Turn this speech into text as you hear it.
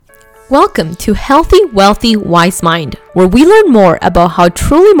Welcome to Healthy, Wealthy, Wise Mind, where we learn more about how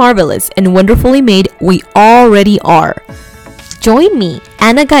truly marvelous and wonderfully made we already are. Join me,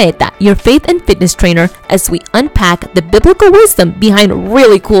 Ana Gaeta, your faith and fitness trainer, as we unpack the biblical wisdom behind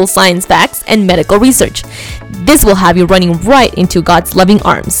really cool science facts and medical research. This will have you running right into God's loving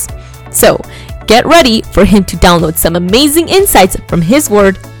arms. So, get ready for Him to download some amazing insights from His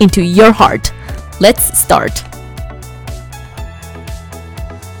Word into your heart. Let's start.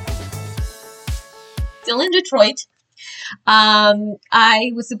 Still in Detroit.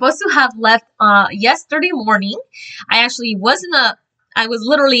 I was supposed to have left yesterday morning. I was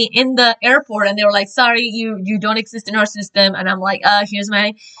literally in the airport and they were like, sorry, you don't exist in our system. And I'm like, here's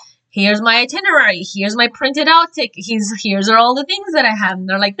my itinerary. Here's my printed out ticket. Here's are all the things that I have. And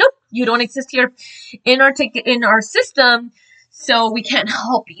they're like, nope, you don't exist here in our system. So we can't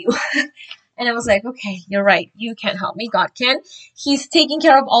help you. And I was like, okay, you're right. You can't help me. God can. He's taking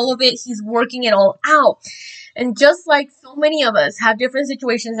care of all of it. He's working it all out. And just like so many of us have different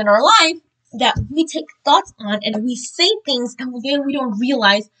situations in our life that we take thoughts on and we say things and then we don't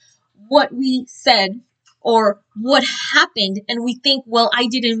realize what we said or what happened. And we think, well, I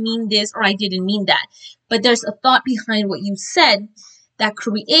didn't mean this or I didn't mean that. But there's a thought behind what you said that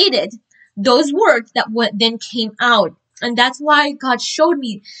created those words that then came out. And that's why God showed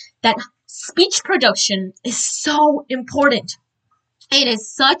me that speech production is so important. It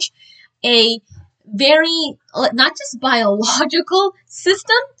is such a very, not just biological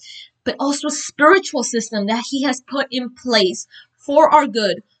system, but also spiritual system that He has put in place for our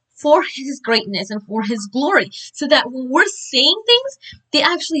good, for His greatness, and for His glory. So that when we're saying things, they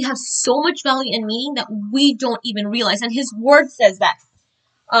actually have so much value and meaning that we don't even realize. And His Word says that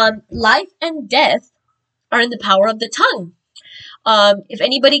life and death are in the power of the tongue. If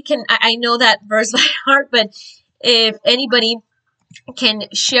anybody can, I know that verse by heart, but if anybody can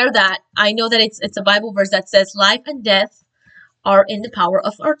share that, I know that it's a Bible verse that says life and death are in the power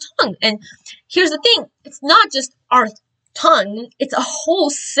of our tongue. And here's the thing, it's not just our tongue, it's a whole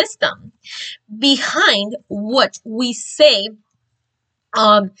system behind what we say.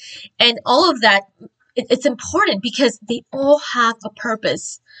 And all of that, it's important because they all have a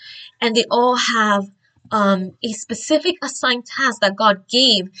purpose and they all have a specific assigned task that God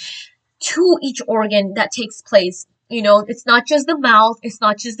gave to each organ that takes place. You know, it's not just the mouth, it's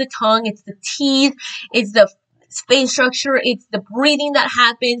not just the tongue, it's the teeth, it's the face structure, it's the breathing that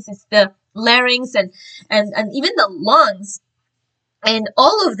happens, it's the larynx and even the lungs. And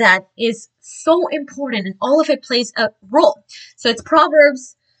all of that is so important and all of it plays a role. So it's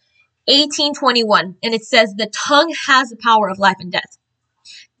Proverbs 18:21, and it says the tongue has the power of life and death.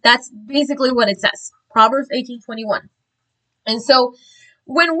 That's basically what it says. Proverbs 18:21. And so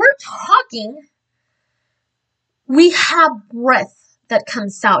when we're talking, we have breath that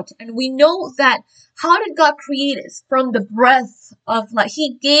comes out. And we know that how did God create us? From the breath of life.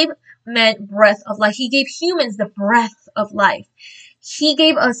 He gave men breath of life. He gave humans the breath of life. He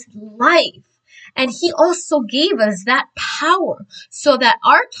gave us life. And He also gave us that power so that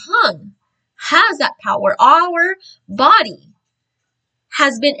our tongue has that power. Our body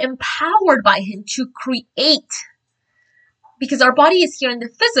has been empowered by Him to create, because our body is here in the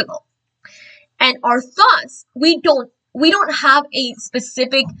physical, and our thoughts, we don't have a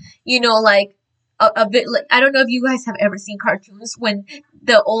specific, like a bit, like, I don't know if you guys have ever seen cartoons. When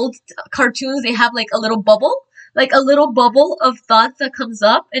the old cartoons, they have like a little bubble of thoughts that comes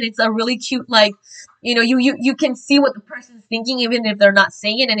up, and it's a really cute, like, you can see what the person's thinking even if they're not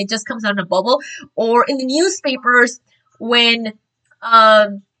saying it, and it just comes out in a bubble. Or in the newspapers, when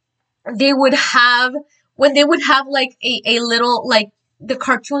they would have like a little, like the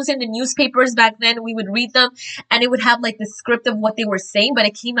cartoons in the newspapers back then, we would read them and it would have like the script of what they were saying, but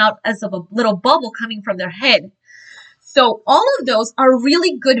it came out as of a little bubble coming from their head. So all of those are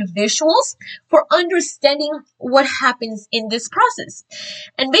really good visuals for understanding what happens in this process.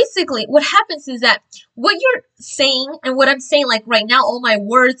 And basically what happens is that what you're saying and what I'm saying, like right now, all my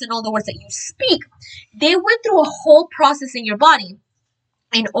words and all the words that you speak, they went through a whole process in your body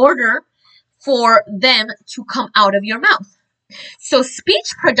in order for them to come out of your mouth. So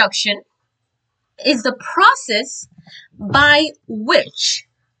speech production is the process by which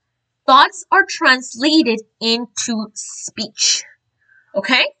thoughts are translated into speech.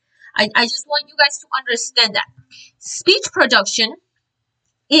 Okay? I just want you guys to understand that. Speech production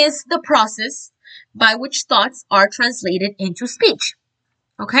is the process by which thoughts are translated into speech.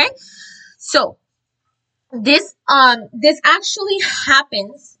 Okay? So this actually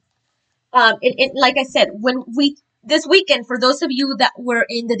happens, like I said, when we this weekend, for those of you that were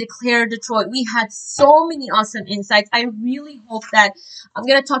in the Declare Detroit, we had so many awesome insights. I really hope that I'm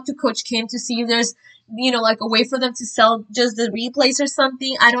going to talk to Coach Kim to see if there's, like a way for them to sell just the replays or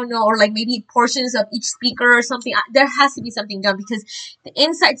something. I don't know, or like maybe portions of each speaker or something. There has to be something done because the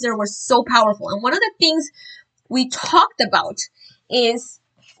insights there were so powerful. And one of the things we talked about is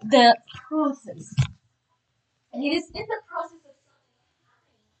the process. And it is in the process of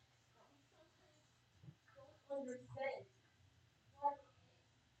something understand.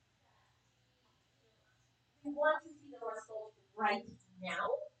 We want to see the result right now.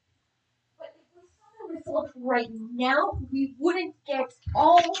 But if we saw the result right now, we wouldn't get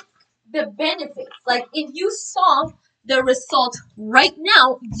all the benefits. Like if you saw the result right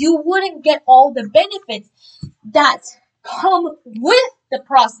now, you wouldn't get all the benefits that come with the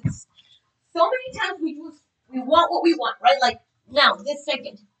process. So many times we want what we want, right? Like now, this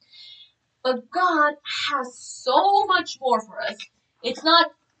second. But God has so much more for us. It's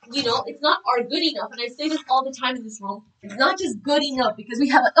not, it's not our good enough. And I say this all the time in this room. It's not just good enough because we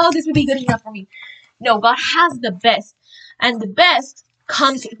have, this would be good enough for me. No, God has the best. And the best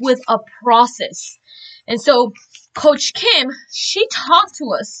comes with a process. And so Coach Kim, she talked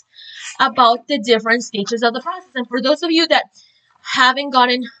to us about the different stages of the process. And for those of you that haven't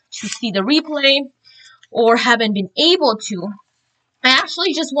gotten to see the replay or haven't been able to, I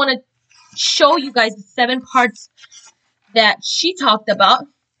actually just want to show you guys the 7 parts that she talked about.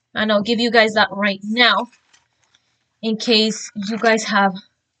 And I'll give you guys that right now in case you guys have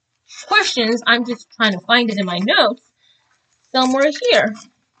questions. I'm just trying to find it in my notes somewhere here.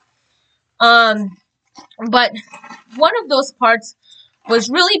 But one of those parts was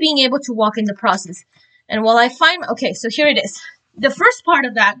really being able to walk in the process. And while I find, okay, so here it is. The first part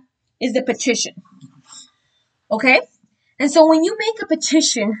of that is the petition. Okay? And so when you make a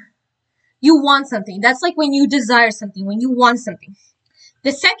petition, you want something. That's like when you desire something, when you want something.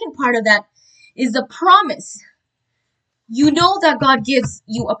 The second part of that is the promise. You know that God gives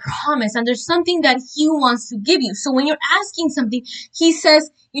you a promise and there's something that He wants to give you. So when you're asking something, He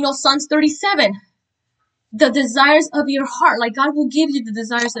says, Psalms 37, the desires of your heart. Like God will give you the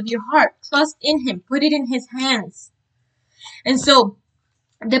desires of your heart. Trust in Him. Put it in His hands. And so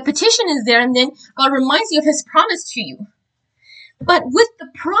the petition is there, and then God reminds you of His promise to you. But with the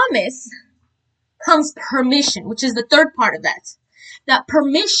promise comes permission, which is the third part of that. That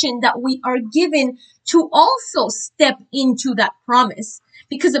permission that we are given to also step into that promise.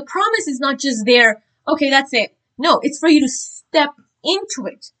 Because the promise is not just there, okay, that's it. No, it's for you to step into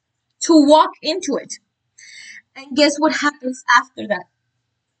it, to walk into it. And guess what happens after that?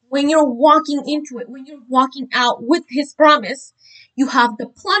 When you're walking into it, when you're walking out with His promise, you have the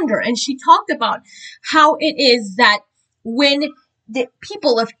plunder. And she talked about how it is that when the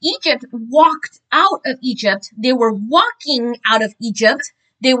people of Egypt walked out of Egypt, they were walking out of Egypt,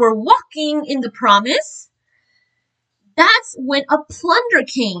 they were walking in the promise. That's when a plunder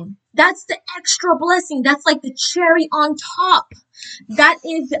came. That's the extra blessing. That's like the cherry on top. That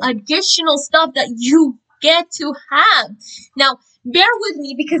is the additional stuff that you get to have. Now, bear with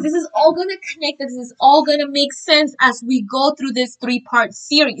me because this is all going to connect. This is all going to make sense as we go through this 3-part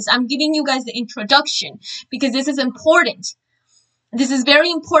series. I'm giving you guys the introduction because this is important. This is very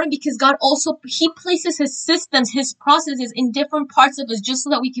important because God also, He places His systems, His processes in different parts of us just so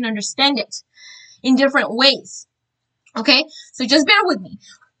that we can understand it in different ways. Okay? So just bear with me.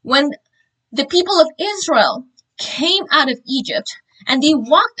 When the people of Israel came out of Egypt and they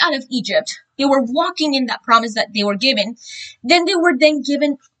walked out of Egypt, they were walking in that promise that they were given. Then they were then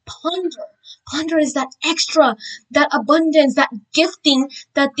given plunder. Plunder is that extra, that abundance, that gifting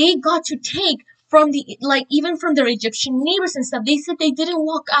that they got to take from even from their Egyptian neighbors and stuff. They said they didn't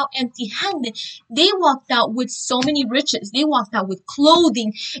walk out empty-handed. They walked out with so many riches. They walked out with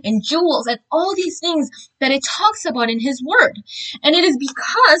clothing and jewels and all these things that it talks about in His word. And it is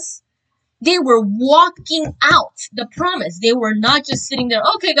because they were walking out the promise. They were not just sitting there,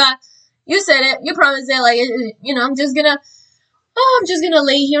 okay, God, you said it, you promised it, I'm just gonna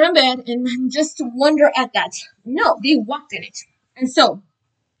lay here in bed and just wonder at that. No, they walked in it. And so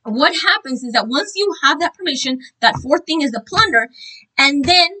what happens is that once you have that permission, that fourth thing is the plunder, and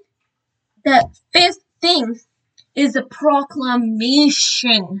then the fifth thing is the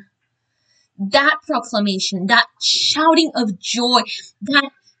proclamation. That proclamation, that shouting of joy,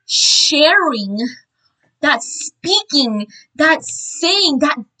 that sharing, that speaking, that saying,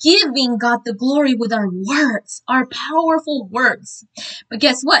 that giving God the glory with our words, our powerful words. But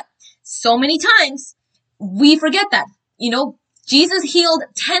guess what? So many times we forget that. Jesus healed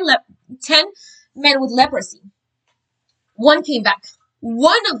 10 men with leprosy. One came back.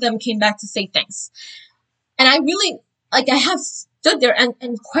 One of them came back to say thanks. And I really, like, I have stood there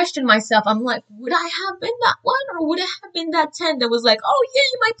and questioned myself. I'm like, would I have been that one, or would it have been that 10 that was like, oh, yay,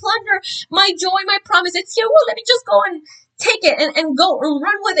 my plunder, my joy, my promise, it's here. Well, let me just go and take it and go and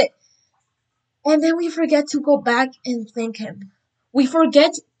run with it. And then we forget to go back and thank him. We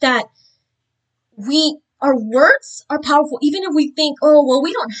forget that our words are powerful, even if we think, oh, well,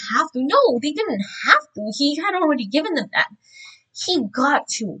 we don't have to. No, they didn't have to. He had already given them that. He got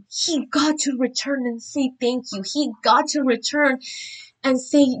to return and say thank you. He got to return and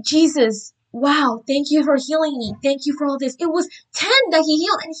say, Jesus, wow, thank you for healing me. Thank you for all this. It was 10 that he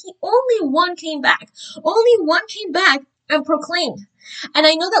healed, and only one came back. Only one came back and proclaimed. And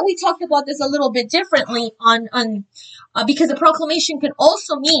I know that we talked about this a little bit differently because the proclamation can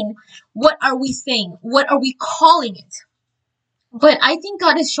also mean, what are we saying? What are we calling it? But I think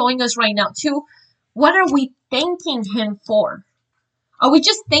God is showing us right now too, what are we thanking him for? Are we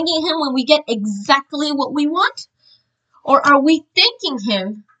just thanking him when we get exactly what we want? Or are we thanking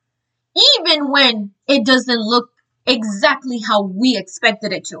him even when it doesn't look exactly how we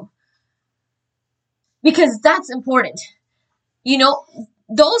expected it to? Because that's important. You know,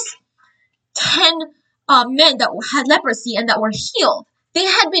 those 10 men that had leprosy and that were healed, they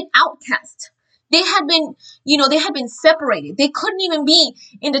had been outcast. They had been, they had been separated. They couldn't even be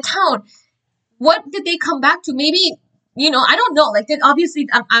in the town. What did they come back to? Maybe, I don't know. Like, obviously,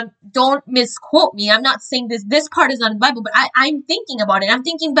 don't misquote me. I'm not saying this part is not in the Bible, but I'm thinking about it. I'm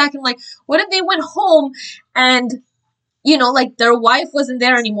thinking back and like, what if they went home and, like their wife wasn't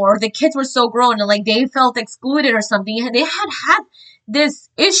there anymore, or the kids were so grown and like they felt excluded or something, and they had this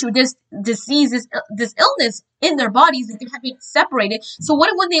issue, this disease, this illness in their bodies, that they had been separated. So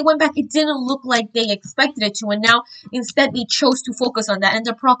what if when they went back, it didn't look like they expected it to, and now instead they chose to focus on that, and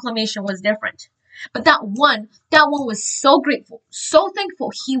their proclamation was different. But that one was so grateful, so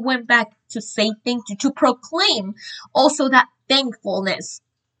thankful. He went back to say thank you, to proclaim also that thankfulness.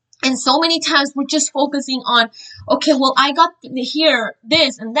 And so many times we're just focusing on, okay, well, I got to hear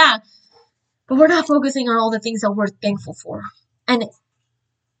this and that, but we're not focusing on all the things that we're thankful for. And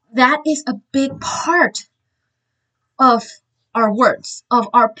that is a big part of our words, of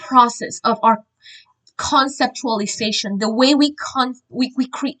our process, of our conceptualization, the way we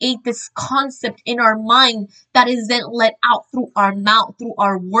create this concept in our mind that is then let out through our mouth, through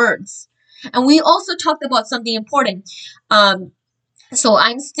our words. And we also talked about something important. So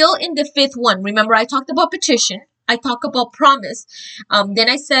I'm still in the 5th one. Remember, I talked about petition. I talked about promise. Then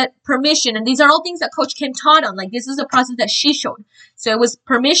I said permission. And these are all things that Coach Kim taught on. Like, this is a process that she showed. So it was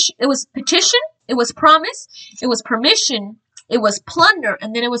permission, it was petition, it was promise, it was permission, it was plunder,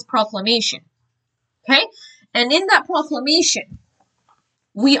 and then it was proclamation. Okay? And in that proclamation,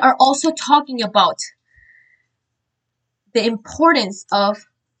 we are also talking about the importance of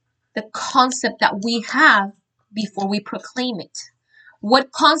the concept that we have before we proclaim it.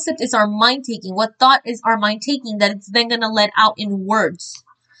 What concept is our mind taking? What thought is our mind taking that it's then going to let out in words?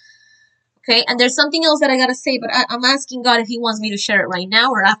 Okay, and there's something else that I got to say, but I'm asking God if he wants me to share it right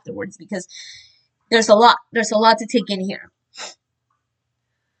now or afterwards, because there's a lot to take in here.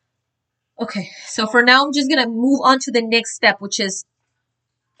 Okay, so for now, I'm just going to move on to the next step, which is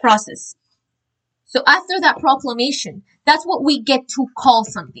process. So after that proclamation, that's what we get to call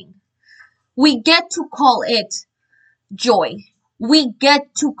something. We get to call it joy. We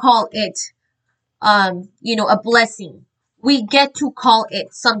get to call it, a blessing. We get to call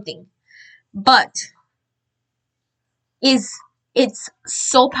it something. But it's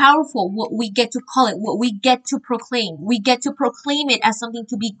so powerful what we get to call it, what we get to proclaim. We get to proclaim it as something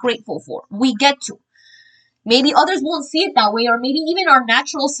to be grateful for. We get to. Maybe others won't see it that way, or maybe even our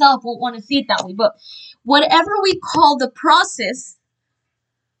natural self won't want to see it that way. But whatever we call the process,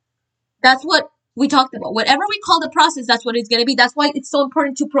 that's what we talked about. Whatever we call the process, that's what it's going to be. That's why it's so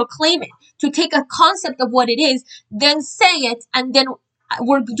important to proclaim it, to take a concept of what it is, then say it, and then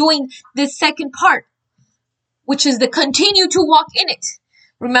we're doing this second part, which is the continue to walk in it.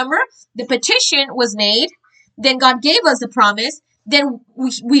 Remember, the petition was made, then God gave us the promise, then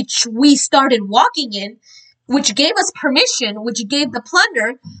we started walking in, which gave us permission, which gave the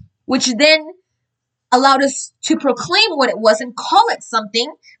plunder, which then allowed us to proclaim what it was and call it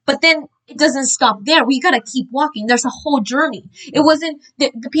something. But then it doesn't stop there. We got to keep walking. There's a whole journey. It wasn't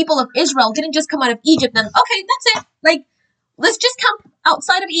the people of Israel didn't just come out of Egypt and, okay, that's it. Like, let's just come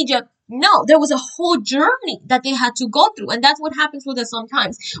outside of Egypt. No, there was a whole journey that they had to go through. And that's what happens with us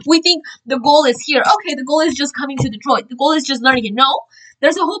sometimes. We think the goal is here. Okay, the goal is just coming to Detroit. The goal is just learning it. No,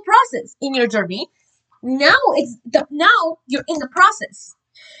 there's a whole process in your journey. Now you're in the process.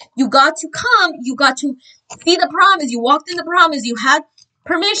 You got to come. You got to see the promise. You walked in the promise. You had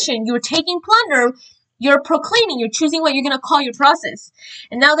permission. You were taking plunder. You're proclaiming, you're choosing what you're going to call your process.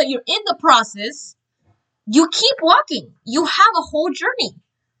 And now that you're in the process, you keep walking. You have a whole journey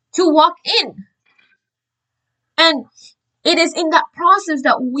to walk in. And it is in that process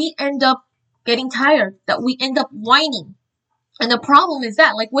that we end up getting tired, that we end up whining. And the problem is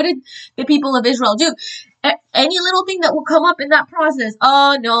that, like, what did the people of Israel do? Any little thing that will come up in that process,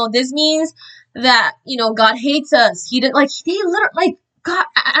 oh no, this means that, God hates us. He did, like, they literally, like, God,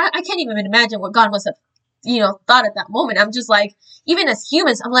 I can't even imagine what God must have, thought at that moment. I'm just like, even as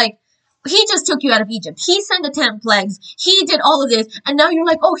humans, I'm like, he just took you out of Egypt. He sent the 10 plagues. He did all of this. And now you're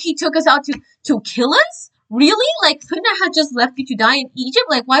like, oh, he took us out to kill us? Really? Like, couldn't I have just left you to die in Egypt?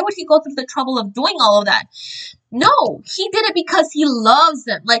 Like, why would he go through the trouble of doing all of that? No, he did it because he loves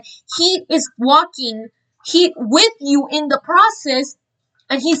them. Like, he is walking with you in the process,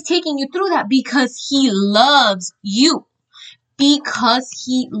 and he's taking you through that because he loves you. Because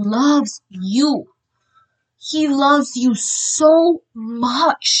he loves you. He loves you so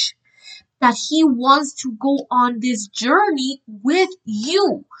much that he wants to go on this journey with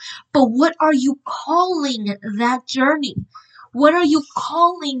you. But what are you calling that journey? What are you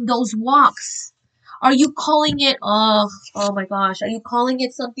calling those walks? Are you calling it, oh my gosh, are you calling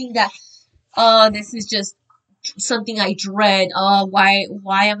it something that, this is just something I dread? Why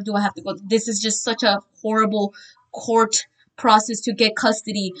do I have to go? This is just such a horrible court process to get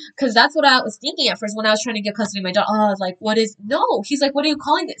custody. Because that's what I was thinking at first when I was trying to get custody of my daughter. I was like, no. He's like, what are you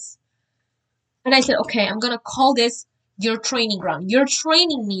calling this? And I said, okay, I'm going to call this your training ground. You're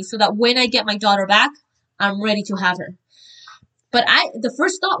training me so that when I get my daughter back, I'm ready to have her. But the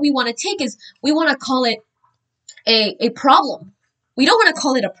first thought we want to take is we want to call it a problem. We don't want to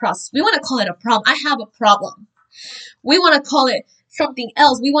call it a process. We want to call it a problem. I have a problem. We want to call it something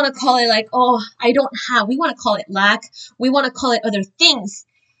else. We want to call it like, oh, I don't have. We want to call it lack. We want to call it other things.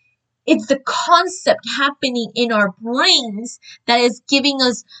 It's the concept happening in our brains that is giving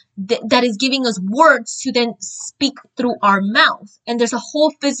us words to then speak through our mouth. And there's a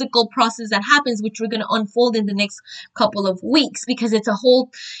whole physical process that happens, which we're going to unfold in the next couple of weeks, because it's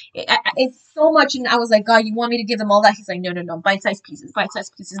so much. And I was like, God, you want me to give them all that? He's like, no, bite-sized pieces.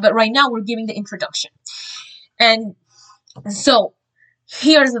 But right now we're giving the introduction. And so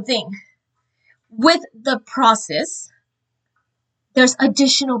here's the thing. With the process, there's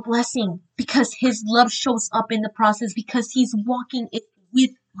additional blessing because his love shows up in the process, because he's walking it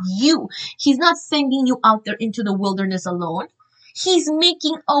with you. He's not sending you out there into the wilderness alone. He's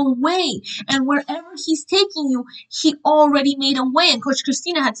making a way. And wherever he's taking you, he already made a way. And Coach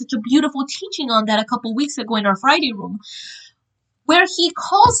Christina had such a beautiful teaching on that a couple weeks ago in our Friday room. Where he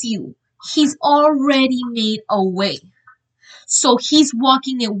calls you, he's already made a way. So he's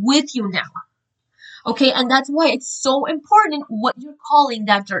walking it with you now. Okay, and that's why it's so important what you're calling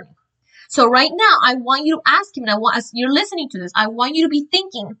that journey. So right now, I want you to ask him, and as you're listening to this, I want you to be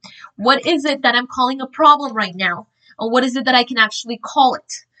thinking, what is it that I'm calling a problem right now? And what is it that I can actually call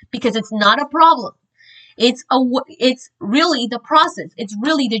it? Because it's not a problem. It's really the process. It's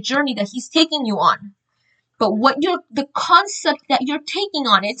really the journey that he's taking you on. But the concept that you're taking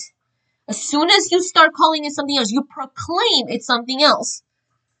on it, as soon as you start calling it something else, you proclaim it's something else,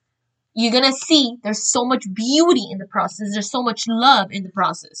 you're going to see there's so much beauty in the process. There's so much love in the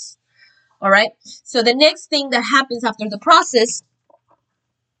process. All right. So the next thing that happens after the process,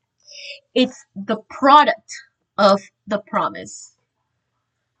 it's the product of the promise.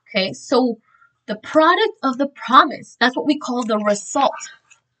 Okay. So the product of the promise, that's what we call the result.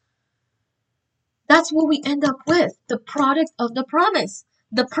 That's what we end up with, the product of the promise.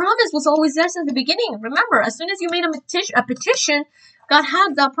 The promise was always there since the beginning. Remember, as soon as you made a petition, God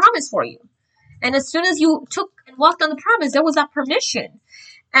had that promise for you. And as soon as you took and walked on the promise, there was that permission.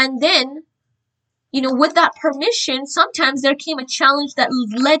 And then, with that permission, sometimes there came a challenge that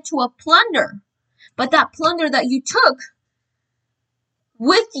led to a plunder. But that plunder that you took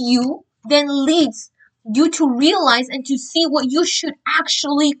with you then leads you to realize and to see what you should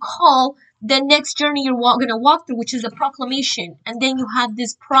actually call the next journey you're going to walk through, which is a proclamation. And then you have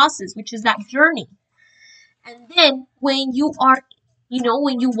this process, which is that journey. And then when you are,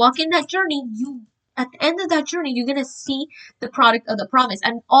 when you walk in that journey, at the end of that journey, you're going to see the product of the promise.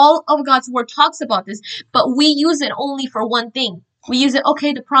 And all of God's word talks about this, but we use it only for one thing. We use it,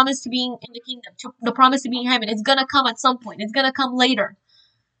 okay, the promise to being in the kingdom, the promise to be in heaven. It's going to come at some point. It's going to come later.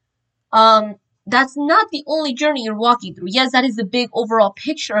 That's not the only journey you're walking through. Yes, that is the big overall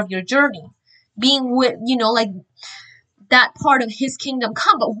picture of your journey. Being with, like that part of his kingdom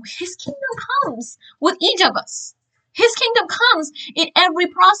come, but his kingdom comes with each of us. His kingdom comes in every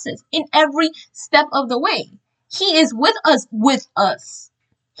process, in every step of the way. He is with us.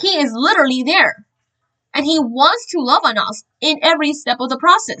 He is literally there. And he wants to love on us in every step of the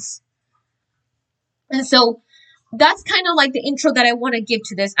process. And so that's kind of like the intro that I want to give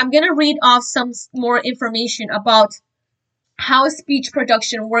to this. I'm going to read off some more information about how speech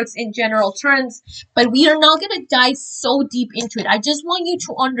production works in general terms, but we are not going to dive so deep into it. I just want you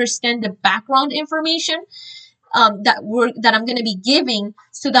to understand the background information that I'm going to be giving,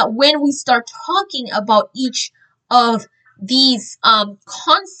 so that when we start talking about each of these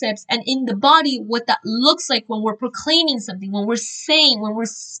concepts and in the body, what that looks like when we're proclaiming something, when we're saying, when we're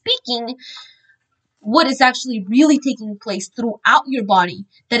speaking, what is actually really taking place throughout your body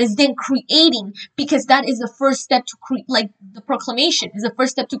that is then creating, because that is the first step to create, like the proclamation is the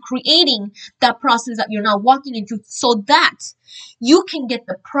first step to creating that process that you're now walking into, so that you can get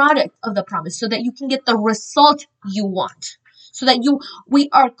the product of the promise, so that you can get the result you want, so that we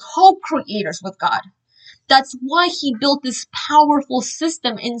are co-creators with God. That's why he built this powerful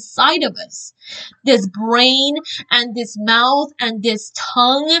system inside of us. This brain and this mouth and this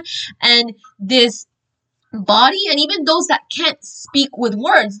tongue and this body, and even those that can't speak with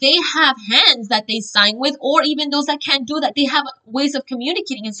words, they have hands that they sign with, or even those that can't do that, they have ways of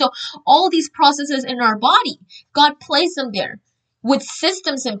communicating. And so all these processes in our body, God placed them there with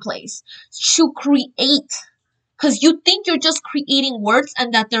systems in place to create, because you think you're just creating words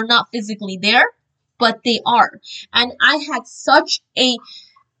and that they're not physically there, but they are. And I had such a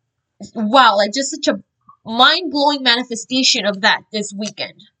such a mind-blowing manifestation of that this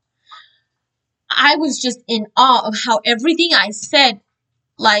weekend. I was just in awe of how everything I said,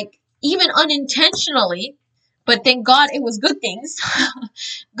 like even unintentionally, but thank God it was good things,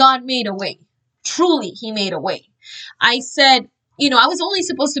 God made a way. Truly, he made a way. I said, I was only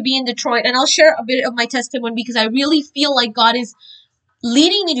supposed to be in Detroit, and I'll share a bit of my testimony because I really feel like God is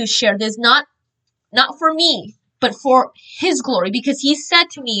leading me to share this, not for me, but for his glory, because he said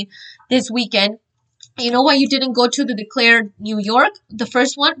to me this weekend, you know why you didn't go to the Declare New York, the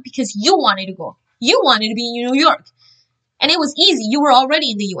first one? Because you wanted to go. You wanted to be in New York. And it was easy. You were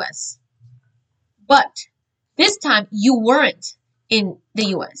already in the US. But this time, you weren't in the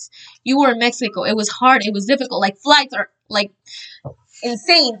US. You were in Mexico. It was hard. It was difficult. Like, flights are, like,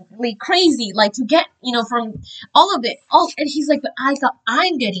 insanely crazy. Like, to get, from all of it. And he's like, but I thought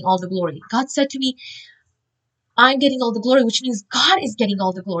I'm getting all the glory. God said to me, I'm getting all the glory, which means God is getting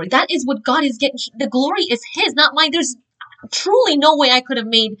all the glory. That is what God is getting. The glory is his, not mine. There's truly no way I could have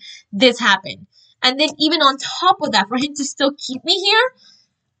made this happen. And then even on top of that, for him to still keep me here,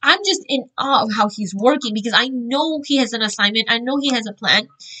 I'm just in awe of how he's working, because I know he has an assignment. I know he has a plan.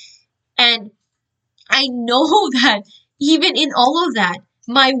 And I know that even in all of that,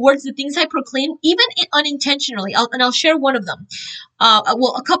 my words, the things I proclaim, even unintentionally, I'll share one of them.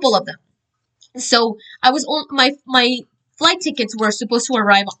 A couple of them. So I was on my flight tickets were supposed to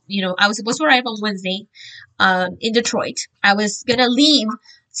arrive. I was supposed to arrive on Wednesday, in Detroit. I was gonna leave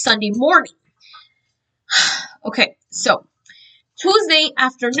Sunday morning. Okay, so Tuesday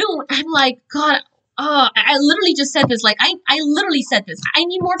afternoon, I'm like, God, I literally just said this. Like, I literally said this. I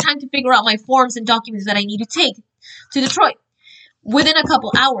need more time to figure out my forms and documents that I need to take to Detroit. Within a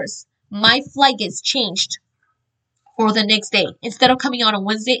couple hours, my flight gets changed for the next day. Instead of coming out on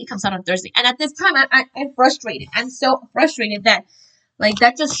Wednesday, it comes out on Thursday. And at this time, I'm frustrated. I'm so frustrated that, like,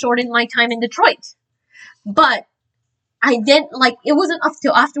 that just shortened my time in Detroit. But I didn't, it wasn't up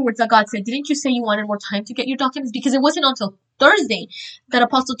till afterwards that God said, didn't you say you wanted more time to get your documents? Because it wasn't until Thursday that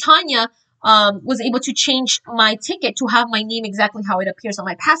Apostle Tanya was able to change my ticket to have my name exactly how it appears on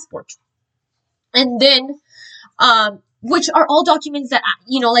my passport. And then, which are all documents that,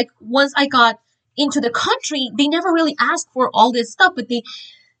 once I got into the country, they never really asked for all this stuff, but the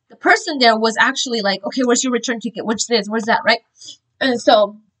person there was actually like, okay, where's your return ticket? Where's this? Where's that? Right? And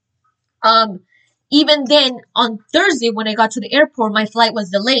so, even then on Thursday when I got to the airport, my flight was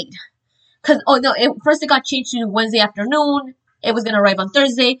delayed. First it got changed to Wednesday afternoon. It was going to arrive on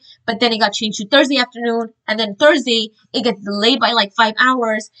Thursday, but then it got changed to Thursday afternoon. And then Thursday, it gets delayed by like 5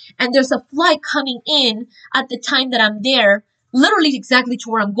 hours. And there's a flight coming in at the time that I'm there, literally exactly to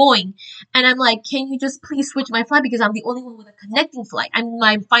where I'm going. And I'm like, can you just please switch my flight? Because I'm the only one with a connecting flight.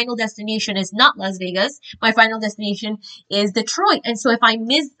 My final destination is not Las Vegas. My final destination is Detroit. And so if I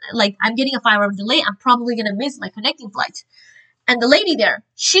miss, I'm getting a 5-hour delay, I'm probably going to miss my connecting flight. And the lady there,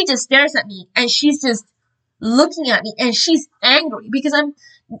 she just stares at me and she's just looking at me and she's angry because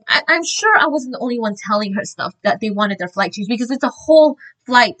I'm sure I wasn't the only one telling her stuff that they wanted their flight changed, because it's a whole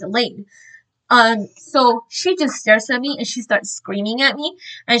flight delayed. So she just stares at me and she starts screaming at me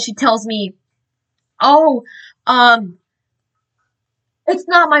and she tells me, oh, It's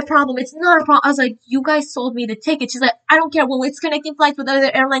not my problem. It's not a problem. I was like, you guys sold me the ticket. She's like, I don't care. When it's connecting flights with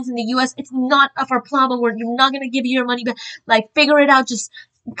other airlines in the US, it's not of our problem. You're not going to give you your money back. Like, figure it out. Just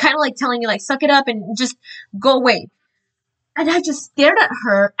kind of like telling you, like, suck it up and just go away. And I just stared at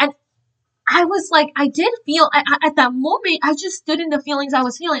her, and I was like, I did feel, at that moment, I just stood in the feelings I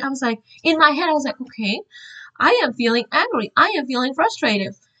was feeling. I was like, in my head, I was like, okay, I am feeling angry. I am feeling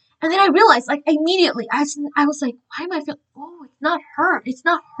frustrated. And then I realized, like, immediately, I was like, why am I feeling, oh, it's not her. It's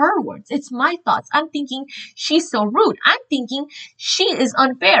not her words. It's my thoughts. I'm thinking she's so rude. I'm thinking she is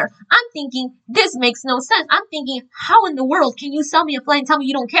unfair. I'm thinking this makes no sense. I'm thinking, how in the world can you sell me a flight and tell me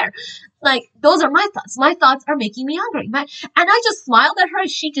you don't care? Like, those are my thoughts. My thoughts are making me angry. And I just smiled at her.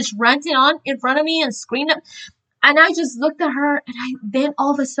 She just ranted on in front of me and screamed at, and I just looked at her, and then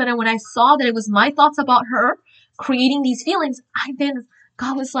all of a sudden, when I saw that it was my thoughts about her creating these feelings,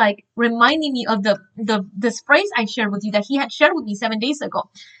 God was like reminding me of this phrase I shared with you that he had shared with me 7 days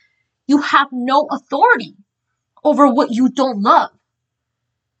ago. You have no authority over what you don't love.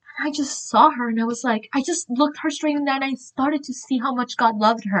 And I just saw her, and I was like, I just looked her straight in the eye, and I started to see how much God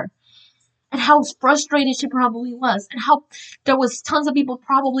loved her and how frustrated she probably was, and how there was tons of people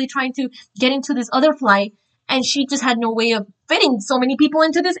probably trying to get into this other flight, and she just had no way of fitting so many people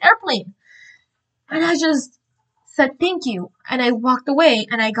into this airplane. And I just said thank you, and I walked away,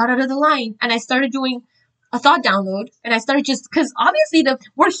 and I got out of the line, and I started doing a thought download, and I started just, because obviously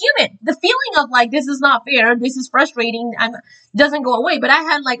we're human. The feeling of like, this is not fair, this is frustrating, doesn't go away. But I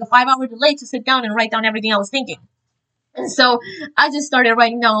had like a 5-hour delay to sit down and write down everything I was thinking. And so I just started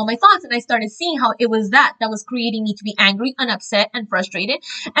writing down all my thoughts, and I started seeing how it was that was creating me to be angry and upset and frustrated.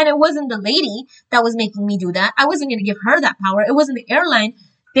 And it wasn't the lady that was making me do that. I wasn't going to give her that power. It wasn't the airline.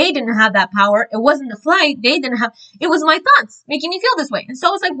 They didn't have that power. It wasn't the flight. They didn't have, it was my thoughts making me feel this way. And so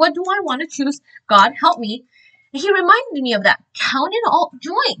I was like, what do I want to choose? God, help me. And he reminded me of that. Count it all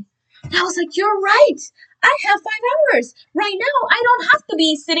joy. And I was like, you're right. I have 5 hours. Right now, I don't have to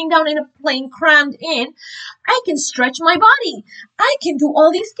be sitting down in a plane crammed in. I can stretch my body. I can do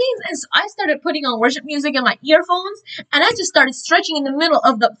all these things. And so I started putting on worship music in my earphones, and I just started stretching in the middle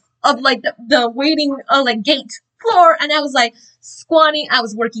of the waiting like gate floor. And I was like squatting. I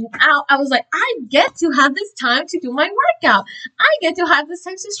was working out. I was like, I get to have this time to do my workout. I get to have this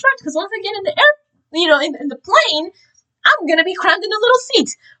time to stretch, because once I get in the air, in the plane, I'm gonna be crammed in a little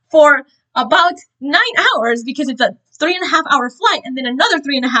seat for about 9 hours, because it's a 3.5 hour flight, and then another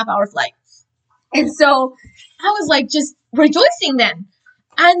 3.5 hour flight. And so I was like just rejoicing then.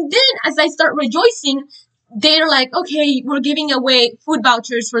 And then as I start rejoicing, they're like, okay, we're giving away food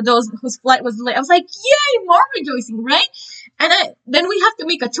vouchers for those whose flight was delayed. I was like, yay, more rejoicing, right? And then we have to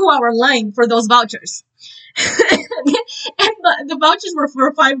make a 2-hour line for those vouchers. And the vouchers were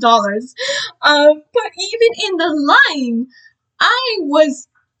for $5. But even in the line, I was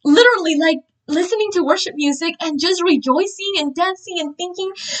literally like listening to worship music and just rejoicing and dancing and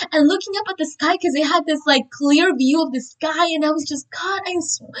thinking and looking up at the sky, because it had this like clear view of the sky. And I was just, God,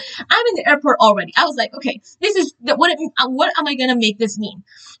 I'm in the airport already. I was like, okay, this is what am I gonna make this mean?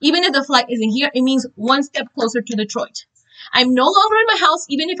 Even if the flight isn't here, it means one step closer to Detroit. I'm no longer in my house.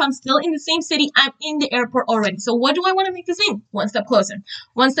 Even if I'm still in the same city, I'm in the airport already. So what do I want to make this mean? One step closer.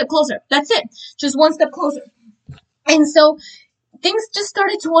 One step closer. That's it. Just one step closer. And so things just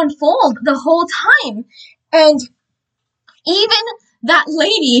started to unfold the whole time. And even that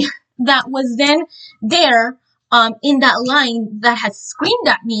lady that was then there in that line, that had screamed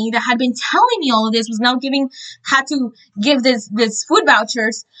at me, that had been telling me all of this, was now had to give this food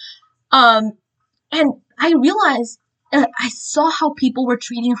vouchers. And I realized, I saw how people were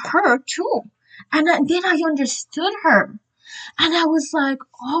treating her too. And then I understood her. And I was like,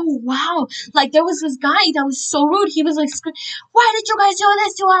 oh, wow. Like, there was this guy that was so rude. He was like, why did you guys do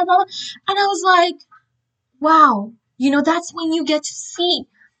this to us? And I was like, wow. That's when you get to see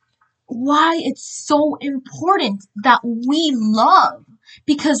why it's so important that we love.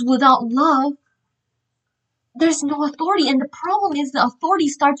 Because without love, there's no authority. And the problem is the authority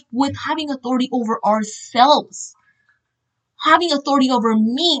starts with having authority over ourselves. Having authority over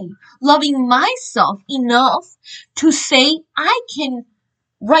me, loving myself enough to say,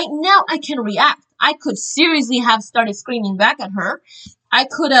 right now I can react. I could seriously have started screaming back at her. I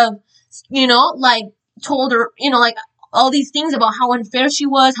could have, like told her, like all these things about how unfair she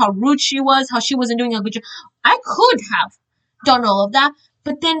was, how rude she was, how she wasn't doing a good job. I could have done all of that.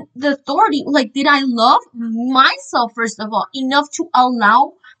 But then the authority, like, did I love myself, first of all, enough to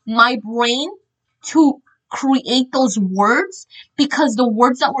allow my brain to create those words? Because the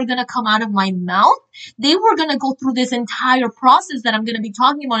words that were going to come out of my mouth, they were going to go through this entire process that I'm going to be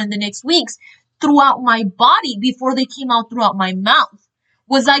talking about in the next weeks throughout my body before they came out throughout my mouth.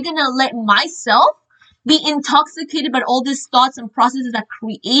 Was I gonna let myself be intoxicated by all these thoughts and processes that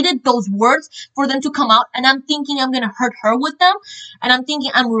created those words for them to come out? And I'm thinking I'm gonna hurt her with them, and I'm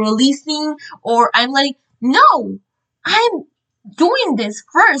thinking I'm releasing, or I'm letting. No, I'm doing this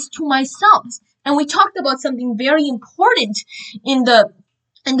first to myself. And we talked about something very important in the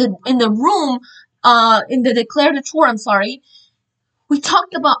room, in the declarator. I'm sorry. We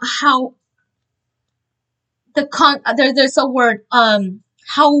talked about how there's a word,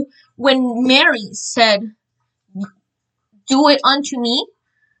 how when Mary said, "Do it unto me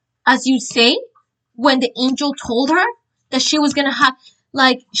as you say," when the angel told her that she was gonna have,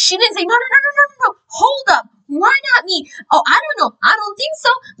 like, she didn't say, no, hold up, why not me? Oh, I don't know, I don't think so,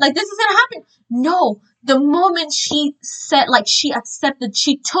 like, this is gonna happen. No, the moment she said, like, she accepted,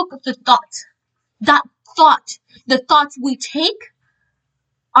 she took the thought, the thoughts we take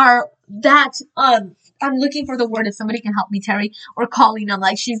are that, I'm looking for the word, if somebody can help me, Terry or Colleen, I'm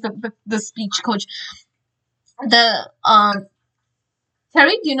like, she's the speech coach.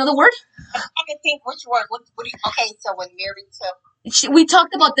 Terry, do you know the word? I can think which word. What do you, okay, so when Mary took... We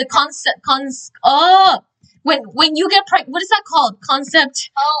talked about the concept, when you get pregnant, what is that called?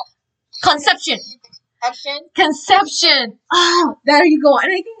 Conception. Conception. Oh, there you go.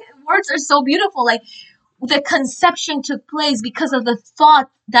 And I think words are so beautiful. Like, the conception took place because of the thought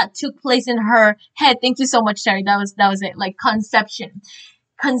that took place in her head. Thank you so much, Terry. That was it. Like, conception.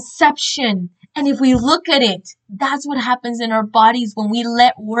 And if we look at it, that's what happens in our bodies when we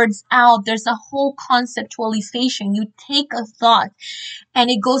let words out. There's a whole conceptualization. You take a thought and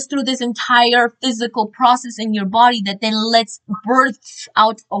it goes through this entire physical process in your body that then lets birth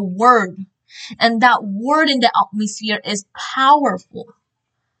out a word. And that word in the atmosphere is powerful.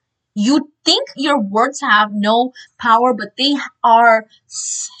 You think your words have no power, but they are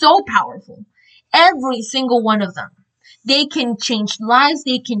so powerful. Every single one of them. They can change lives,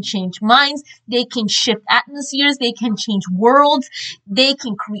 they can change minds, they can shift atmospheres, they can change worlds, they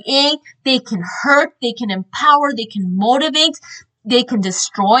can create, they can hurt, they can empower, they can motivate, they can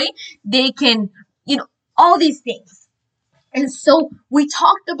destroy, they can, all these things. And so we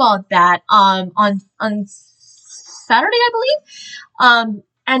talked about that on Saturday, I believe.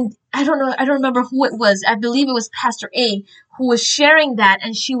 And I don't remember who it was. I believe it was Pastor A who was sharing that,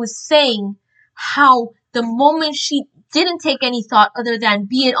 and she was saying how the moment she didn't take any thought other than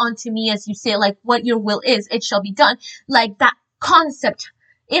 "be it unto me as you say," like, what your will is, it shall be done. Like, that concept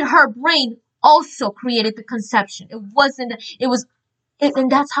in her brain also created the conception. And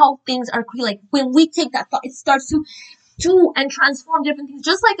that's how things are created. Like, when we take that thought, it starts to do and transform different things.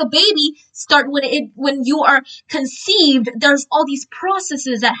 Just like a baby when you are conceived, there's all these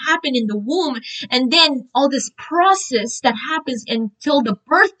processes that happen in the womb, and then all this process that happens until the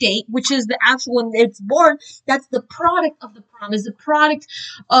birth date, which is the actual when it's born. That's the product of the promise, the product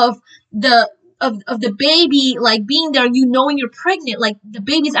of the baby, like, being there, knowing you're pregnant. Like, the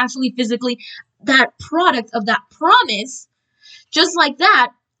baby's actually physically that product of that promise. Just like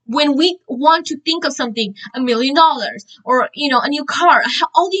that, when we want to think of something, $1 million, or, a new car,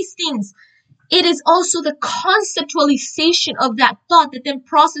 all these things, it is also the conceptualization of that thought that then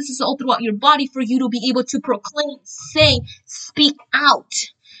processes all throughout your body for you to be able to proclaim, say, speak out.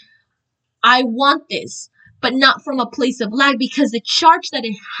 I want this, but not from a place of lack, because the charge that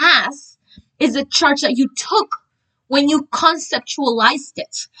it has is a charge that you took when you conceptualized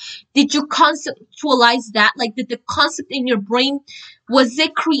it. Did you conceptualize that? Like, did the concept in your brain, was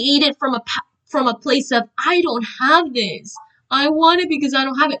it created from a place of, I don't have this, I want it because I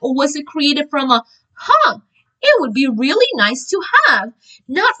don't have it? Or was it created from it would be really nice to have?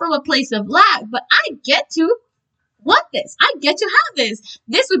 Not from a place of lack, but I get to want this. I get to have this.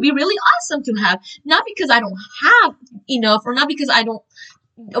 This would be really awesome to have. Not because I don't have enough, or not because I don't,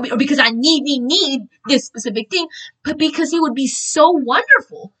 or because I need this specific thing, but because it would be so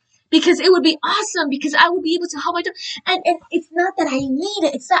wonderful, because it would be awesome, because I would be able to help my daughter. And it's not that I need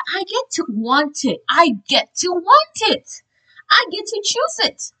it, it's that I get to want it. I get to want it. I get to choose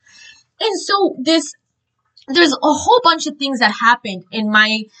it. And so there's a whole bunch of things that happened in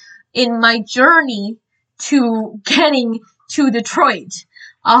my journey to getting to Detroit.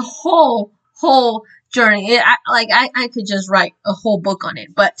 A whole journey. I could just write a whole book on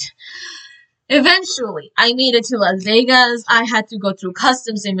it, but eventually I made it to Las Vegas. I had to go through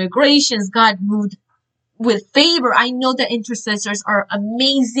customs, immigrations. God moved with favor. I know the intercessors are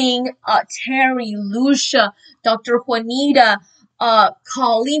amazing. Terry, Lucia, Dr. Juanita,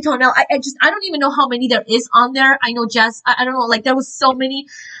 Colleen, Tonell. I don't even know how many there is on there. I know Jess. I don't know. Like, there was so many.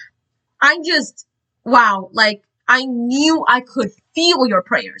 Wow. Like, I knew I could feel your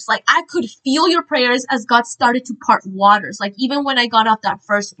prayers. Like I could feel your prayers as God started to part waters. Like even when I got off that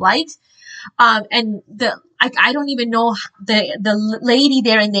first flight, and I don't even know the lady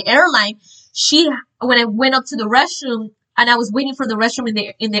there in the airline. When I went up to the restroom and I was waiting for the restroom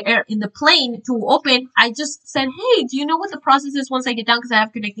in the plane to open, I just said, "Hey, do you know what the process is once I get down? Because I have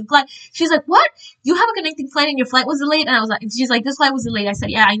a connecting flight." She's like, "What? You have a connecting flight and your flight was delayed?" And I was like, she's like, "This flight was delayed." I said,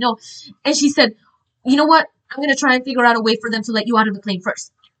 "Yeah, I know." And she said, "You know what? I'm gonna try and figure out a way for them to let you out of the plane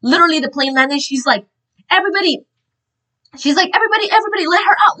first." Literally, the plane landed. Everybody, everybody, let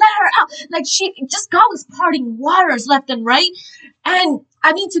her out, let her out. Like God was parting waters left and right. And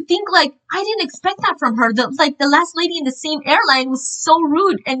I mean, to think like, I didn't expect that from her. The last lady in the same airline was so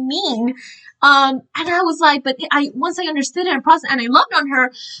rude and mean. And I was like, but once I understood it and processed, and I loved on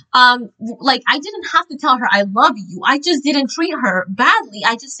her, like I didn't have to tell her I love you. I just didn't treat her badly.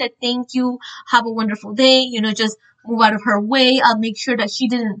 I just said, "Thank you. Have a wonderful day." Just move out of her way. I'll make sure that she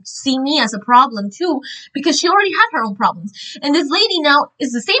didn't see me as a problem too, because she already had her own problems. And this lady now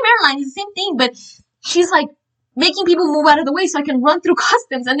is the same airline, is the same thing, but she's like making people move out of the way so I can run through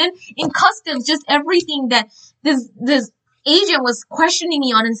customs. And then in customs, just everything that this agent was questioning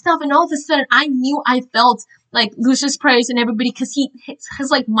me on and stuff. And all of a sudden I felt like Lucius prayers and everybody, because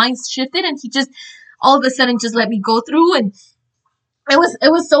his like mind shifted and he just all of a sudden just let me go through. And it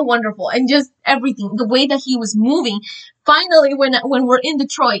was so wonderful, and just everything, the way that he was moving. Finally, when we're in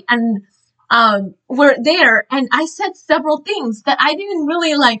Detroit and we're there, and I said several things that I didn't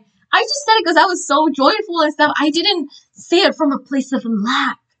really like. I just said it because I was so joyful and stuff. I didn't say it from a place of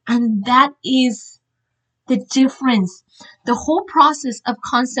lack, and that is the difference. The whole process of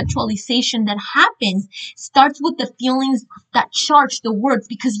conceptualization that happens starts with the feelings that charge the words,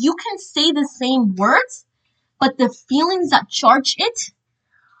 because you can say the same words, but the feelings that charge it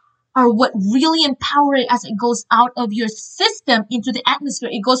are what really empower it as it goes out of your system into the atmosphere.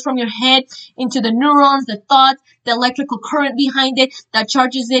 It goes from your head into the neurons, the thoughts, the electrical current behind it that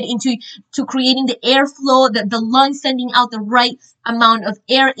charges it into creating the airflow, the lungs sending out the right amount of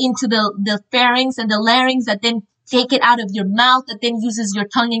air into the pharynx and the larynx that then take it out of your mouth, that then uses your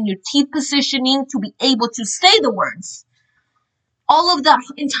tongue and your teeth positioning to be able to say the words. All of that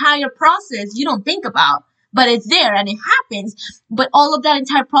entire process you don't think about, but it's there and it happens. But all of that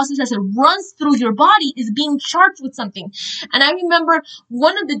entire process as it runs through your body is being charged with something. And I remember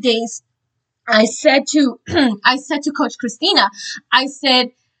one of the days I said to Coach Christina, I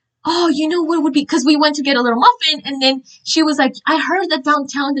said, "Oh, you know what would be," because we went to get a little muffin, and then she was like, "I heard that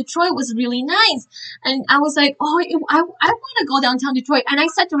downtown Detroit was really nice." And I was like, "Oh, I want to go downtown Detroit." And I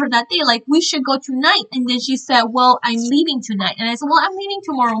said to her that day, like, "We should go tonight." And then she said, "Well, I'm leaving tonight." And I said, "Well, I'm leaving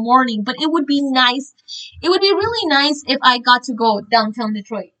tomorrow morning, but it would be nice. It would be really nice if I got to go downtown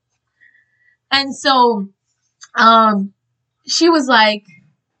Detroit." And so, she was like,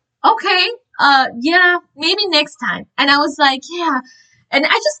 "Okay, yeah, maybe next time." And I was like, "Yeah." And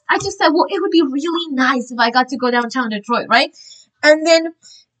I just said, "Well, it would be really nice if I got to go downtown Detroit," right? And then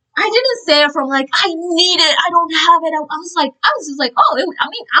I didn't say it from like, "I need it, I don't have it." I was just like, "Oh,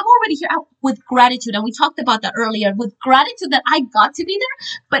 I'm already here," with gratitude. And we talked about that earlier, with gratitude that I got to be there.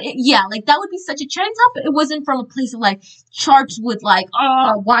 But yeah, like that would be such a cherry top, but it wasn't from a place of like charged with like,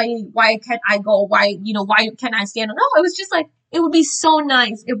 "Oh, why can't I go? Why can't I stand?" No, it was just like, it would be so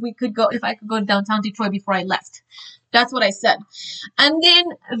nice if I could go to downtown Detroit before I left. That's what I said. And then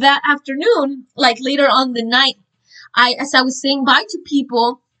that afternoon, like later on the night, as I was saying bye to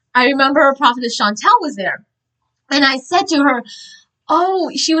people, I remember Prophetess Chantel was there. And I said to her, "Oh,"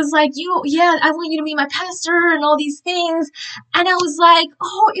 she was like, "Yeah, I want you to meet my pastor and all these things." And I was like,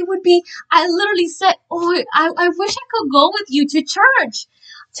 "Oh, I literally said, "Oh, I wish I could go with you to church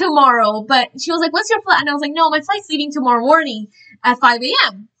tomorrow." But she was like, "What's your flight?" And I was like, "No, my flight's leaving tomorrow morning at 5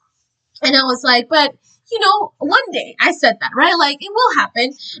 a.m. And I was like, "But one day," I said that, right? Like, it will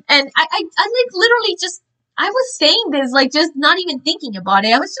happen. And I like literally just, I was saying this, like, just not even thinking about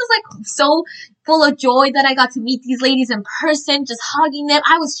it. I was just like so full of joy that I got to meet these ladies in person, just hugging them.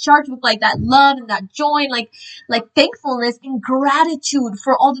 I was charged with like that love and that joy and like thankfulness and gratitude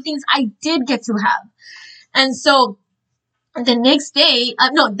for all the things I did get to have. And so the next day,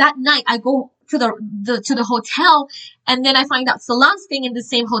 that night, I go to the hotel, and then I find out Solange's staying in the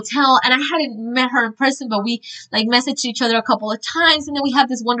same hotel, and I hadn't met her in person, but we like messaged each other a couple of times, and then we have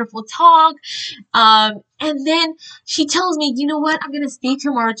this wonderful talk. And then she tells me, "You know what? I'm gonna stay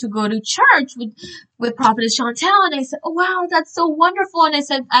tomorrow to go to church with Prophetess Chantel." And I said, "Oh wow, that's so wonderful." And I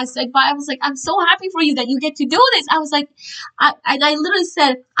said bye. I was like, "I'm so happy for you that you get to do this." I was like, I literally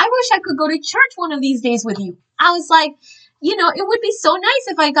said, "I wish I could go to church one of these days with you." I was like, it would be so nice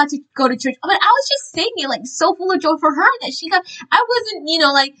if I got to go to church. But I was just saying it like so full of joy for her that she got. I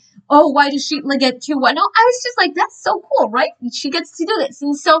wasn't, like, oh, why does she like get to what? No, I was just like, that's so cool, right? She gets to do this,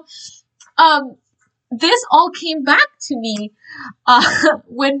 and so, this all came back to me,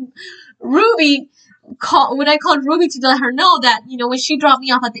 when Ruby when I called Ruby to let her know that, when she dropped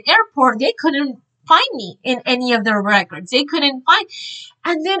me off at the airport, they couldn't find me in any of their records. They couldn't find.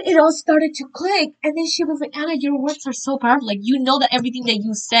 And then it all started to click. And then she was like, Anna, your words are so powerful. Like, that everything that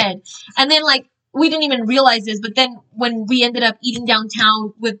you said. And then, like, we didn't even realize this, but then when we ended up eating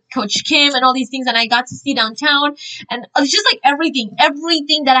downtown with Coach Kim and all these things, and I got to see downtown, and it was just like everything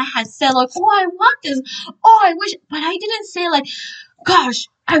that I had said, like, oh, I want this. Oh, I wish. But I didn't say, like, gosh,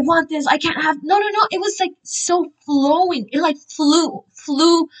 I want this. I can't have. No. It was like so flowing. It like flew,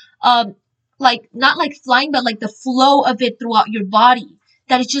 like not like flying, but like the flow of it throughout your body.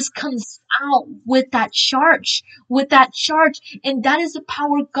 That it just comes out with that charge. And that is the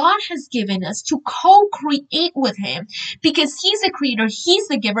power God has given us to co-create with Him, because He's the creator. He's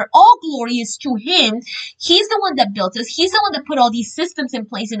the giver. All glory is to Him. He's the one that built us. He's the one that put all these systems in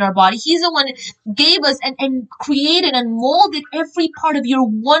place in our body. He's the one that gave us and created and molded every part of your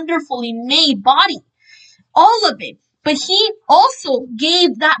wonderfully made body. All of it. But He also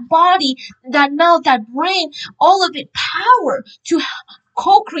gave that body, that mouth, that brain, all of it power to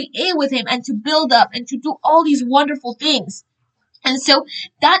co-create with Him and to build up and to do all these wonderful things. And so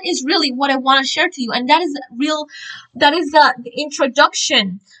that is really what I want to share to you. And that is the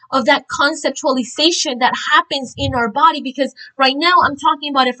introduction of that conceptualization that happens in our body, because right now I'm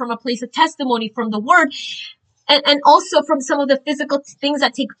talking about it from a place of testimony from the Word. And also from some of the physical things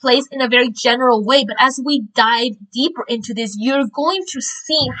that take place in a very general way. But as we dive deeper into this, you're going to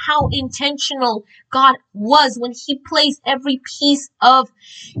see how intentional God was when He placed every piece of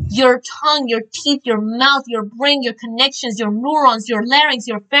your tongue, your teeth, your mouth, your brain, your connections, your neurons, your larynx,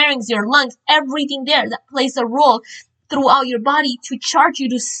 your pharynx, your lungs, everything there that plays a role throughout your body to charge you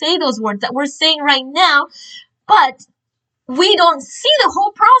to say those words that we're saying right now. But we don't see the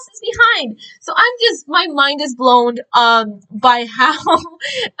whole process behind. So my mind is blown by how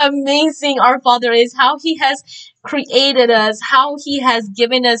amazing our Father is, how He has created us, how He has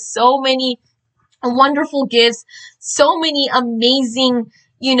given us so many wonderful gifts, so many amazing,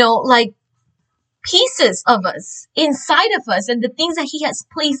 like pieces of us, inside of us, and the things that He has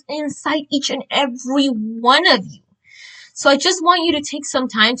placed inside each and every one of you. So I just want you to take some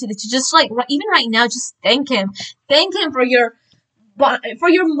time to just like, even right now, just thank Him. Thank Him for your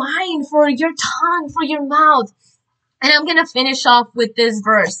mind, for your tongue, for your mouth. And I'm going to finish off with this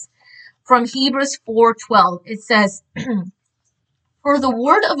verse from Hebrews 4:12. It says, for the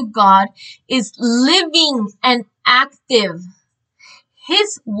word of God is living and active.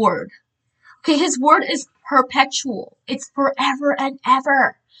 His word. Okay, His word is perpetual. It's forever and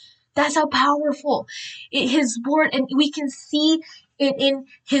ever. That's how powerful His word, and we can see it in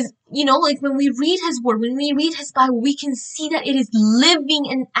His, like when we read His word, when we read His Bible, we can see that it is living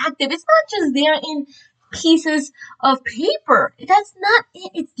and active. It's not just there in pieces of paper. That's not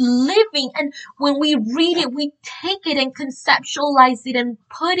it. It's living. And when we read it, we take it and conceptualize it and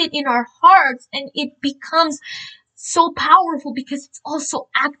put it in our hearts, and it becomes so powerful because it's also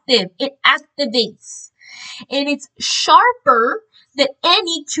active. It activates. And it's sharper than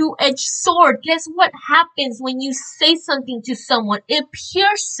any two-edged sword. Guess what happens when you say something to someone? It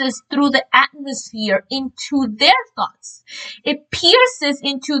pierces through the atmosphere into their thoughts. It pierces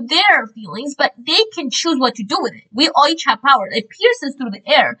into their feelings, but they can choose what to do with it. We all each have power. It pierces through the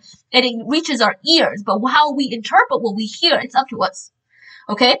air and it reaches our ears, but how we interpret what we hear, it's up to us.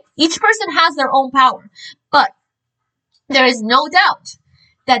 Okay? Each person has their own power, but there is no doubt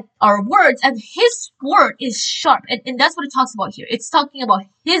that our words, and His word is sharp. And that's what it talks about here. It's talking about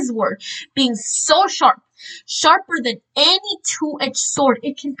His word being so sharp, sharper than any two-edged sword.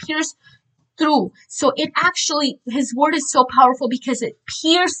 It can pierce through. So His word is so powerful because it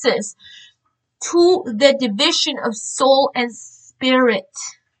pierces to the division of soul and spirit.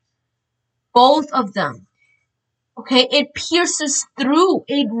 Both of them. Okay, it pierces through.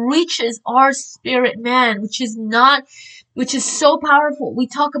 It reaches our spirit man, which is so powerful. We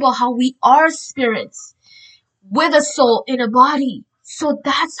talk about how we are spirits with a soul in a body. So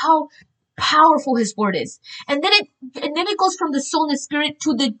that's how powerful His word is. And then it goes from the soul and the spirit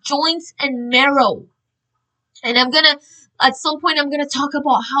to the joints and marrow. And at some point I'm gonna talk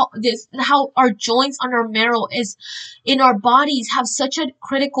about how our joints and our marrow is in our bodies have such a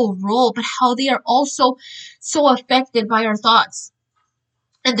critical role, but how they are also so affected by our thoughts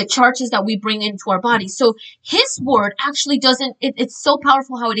and the charges that we bring into our body. So His word actually doesn't, it's so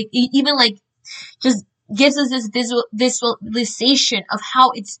powerful how it even like just gives us this visualization of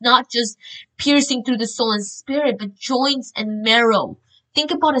how it's not just piercing through the soul and spirit, but joints and marrow.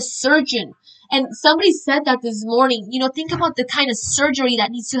 Think about a surgeon. And somebody said that this morning, think about the kind of surgery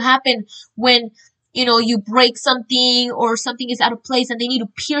that needs to happen when, you break something or something is out of place and they need to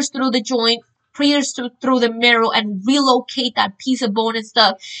pierce through the joint, pierce through the marrow and relocate that piece of bone and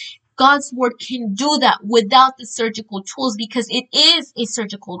stuff. God's word can do that without the surgical tools, because it is a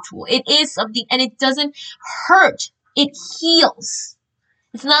surgical tool. It is something, and it doesn't hurt. It heals.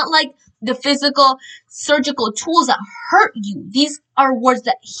 It's not like the physical surgical tools that hurt you. These are words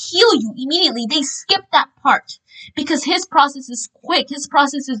that heal you immediately. They skip that part because his process is quick. His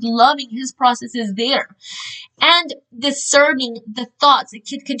process is loving. His process is there. And discerning the thoughts.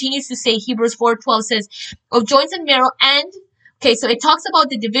 It continues to say, Hebrews 4:12 says, of joints and marrow and okay, so it talks about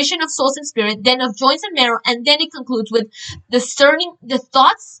the division of souls and spirit, then of joints and marrow, and then it concludes with discerning the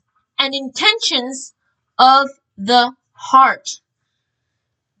thoughts and intentions of the heart.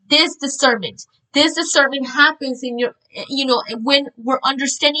 This discernment happens in your, when we're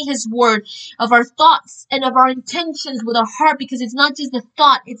understanding his word, of our thoughts and of our intentions with our heart, because it's not just the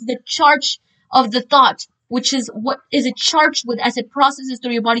thought, it's the charge of the thought, which is what is it charged with as it processes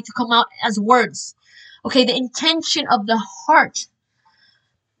through your body to come out as words. Okay, the intention of the heart,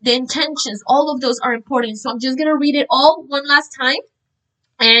 the intentions, all of those are important. So I'm just going to read it all one last time.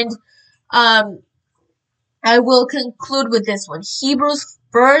 And I will conclude with this one. Hebrews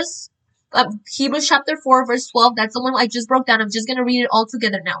chapter 4, verse 12. That's the one I just broke down. I'm just going to read it all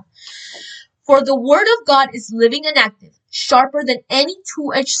together now. For the word of God is living and active, sharper than any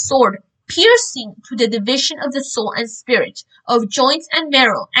two-edged sword, piercing to the division of the soul and spirit, of joints and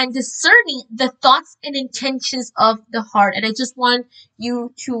marrow, and discerning the thoughts and intentions of the heart. And I just want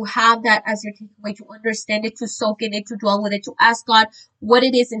you to have that as your takeaway, to understand it, to soak in it, to dwell with it, to ask God what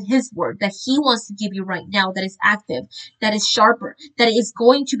it is in his word that he wants to give you right now, that is active, that is sharper, that is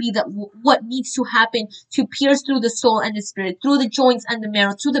going to be what needs to happen to pierce through the soul and the spirit, through the joints and the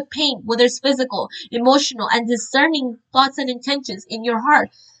marrow, to the pain, whether it's physical, emotional, and discerning thoughts and intentions in your heart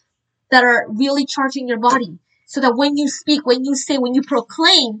that are really charging your body, so that when you speak, when you say, when you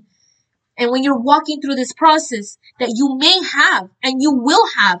proclaim, and when you're walking through this process, that you may have and you will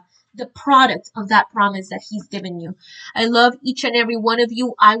have the product of that promise that he's given you. I love each and every one of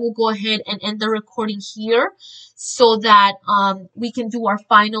you. I will go ahead and end the recording here so that we can do our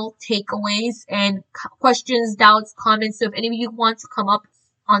final takeaways and questions, doubts, comments. So if any of you want to come up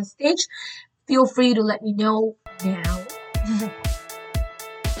on stage, feel free to let me know now.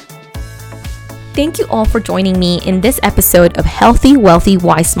 Thank you all for joining me in this episode of Healthy, Wealthy,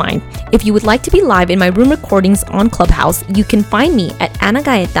 Wise Mind. If you would like to be live in my room recordings on Clubhouse, you can find me at Ana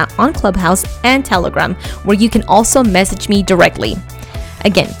Gaeta on Clubhouse and Telegram, where you can also message me directly.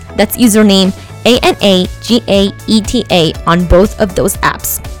 Again, that's username ANAGAETA on both of those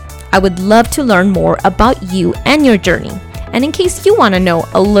apps. I would love to learn more about you and your journey. And in case you want to know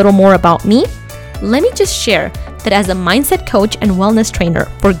a little more about me, let me just share that as a mindset coach and wellness trainer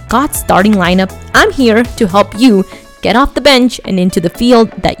for God's starting lineup, I'm here to help you get off the bench and into the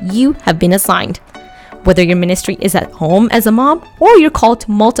field that you have been assigned. Whether your ministry is at home as a mom or you're called to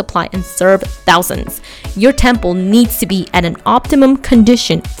multiply and serve thousands, your temple needs to be at an optimum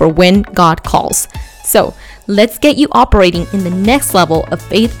condition for when God calls. So let's get you operating in the next level of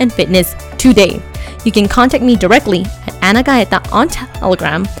faith and fitness today. You can contact me directly at Ana Gaeta on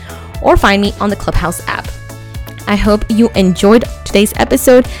Telegram or find me on the Clubhouse app. I hope you enjoyed today's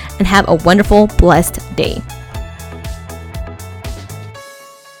episode and have a wonderful, blessed day.